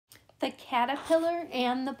The Caterpillar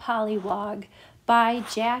and the Polliwog by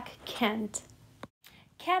Jack Kent.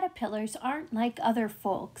 Caterpillars aren't like other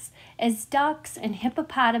folks. As ducks and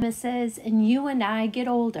hippopotamuses and you and I get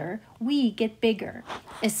older, we get bigger,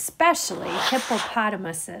 especially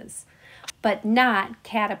hippopotamuses, but not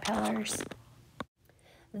caterpillars.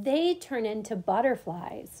 They turn into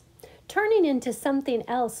butterflies. Turning into something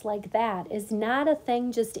else like that is not a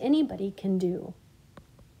thing just anybody can do.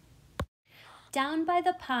 Down by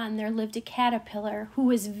the pond there lived a caterpillar who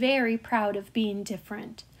was very proud of being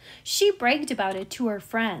different. She bragged about it to her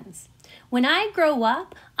friends. "When I grow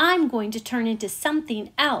up, I'm going to turn into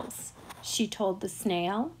something else," she told the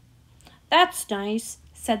snail. "That's nice,"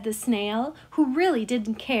 said the snail, who really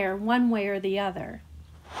didn't care one way or the other.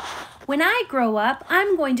 "When I grow up,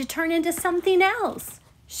 I'm going to turn into something else,"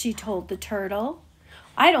 she told the turtle.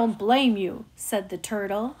 "I don't blame you," said the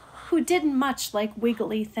turtle, who didn't much like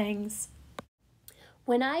wiggly things.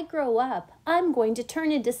 "When I grow up, I'm going to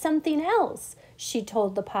turn into something else," she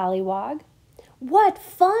told the polliwog. "What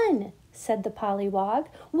fun!" said the polliwog.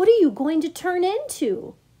 "What are you going to turn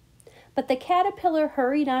into?" But the caterpillar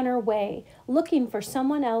hurried on her way, looking for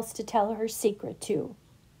someone else to tell her secret to.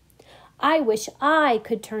 "I wish I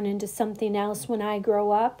could turn into something else when I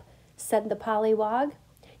grow up," said the polliwog.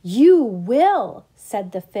 "You will,"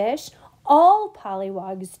 said the fish. "All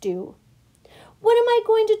pollywogs do." "What am I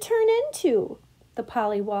going to turn into?" the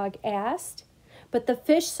polliwog asked, but the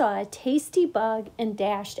fish saw a tasty bug and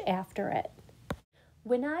dashed after it.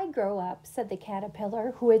 "When I grow up," said the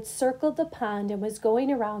caterpillar, who had circled the pond and was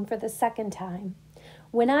going around for the second time.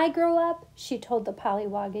 "When I grow up," she told the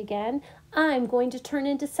polliwog again, "I'm going to turn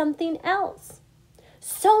into something else."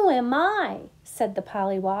 "So am I," said the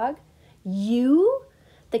polliwog. "You?"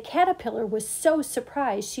 The caterpillar was so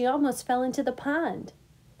surprised she almost fell into the pond.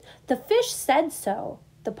 "The fish said so,"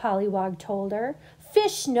 the polliwog told her.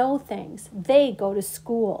 "Fish know things. They go to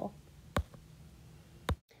school."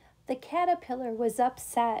 The caterpillar was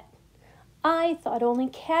upset. "I thought only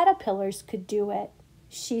caterpillars could do it,"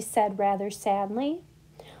 she said rather sadly.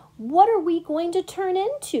 "What are we going to turn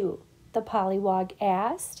into?" the polliwog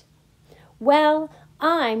asked. "Well,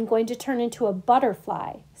 I'm going to turn into a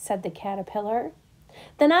butterfly," said the caterpillar.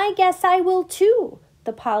 "Then I guess I will too,"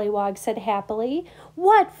 the polliwog said happily.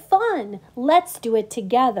 "What fun! Let's do it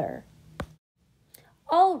together."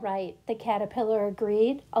 "All right," the caterpillar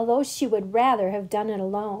agreed, although she would rather have done it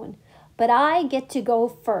alone. "But I get to go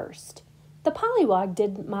first." The polliwog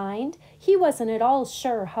didn't mind. He wasn't at all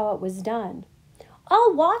sure how it was done.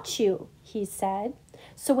 "I'll watch you," he said.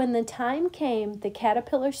 So when the time came, the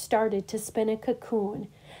caterpillar started to spin a cocoon.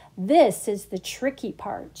 "This is the tricky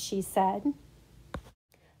part," she said.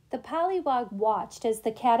 The polliwog watched as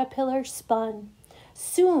the caterpillar spun.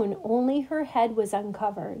 Soon only her head was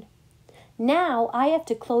uncovered. "Now I have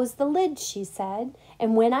to close the lid," she said,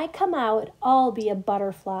 "and when I come out, I'll be a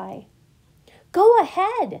butterfly." "Go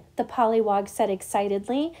ahead," the polliwog said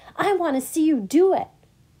excitedly. "I want to see you do it."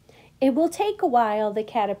 "It will take a while," the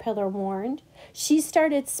caterpillar warned. She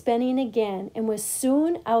started spinning again and was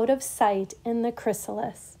soon out of sight in the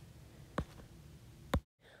chrysalis.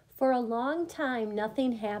 For a long time,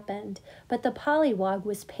 nothing happened, but the polliwog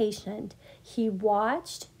was patient. He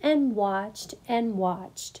watched and watched and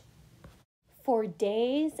watched for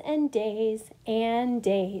days and days and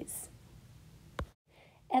days.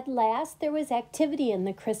 At last, there was activity in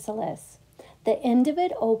the chrysalis. The end of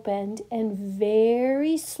it opened, and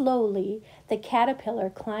very slowly, the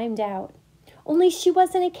caterpillar climbed out. Only she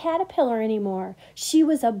wasn't a caterpillar anymore. She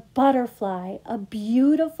was a butterfly, a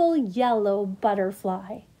beautiful yellow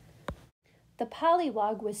butterfly. The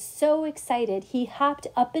polliwog was so excited he hopped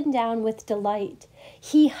up and down with delight.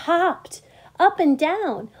 He hopped up and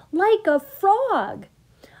down like a frog.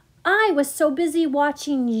 "I was so busy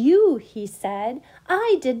watching you," he said,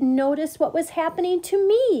 "I didn't notice what was happening to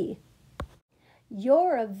me."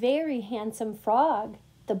 "You're a very handsome frog,"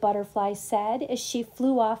 the butterfly said as she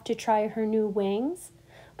flew off to try her new wings.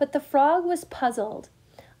 But the frog was puzzled.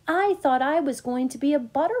 "I thought I was going to be a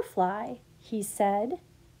butterfly," he said.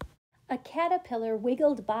 A caterpillar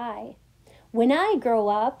wiggled by. "When I grow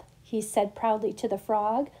up," he said proudly to the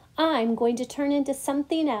frog, "I'm going to turn into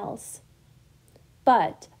something else."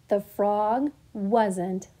 But the frog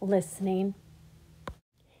wasn't listening.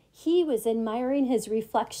 He was admiring his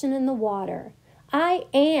reflection in the water. "I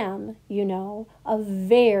am, you know, a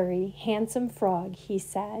very handsome frog," he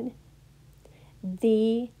said.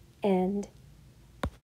 The end.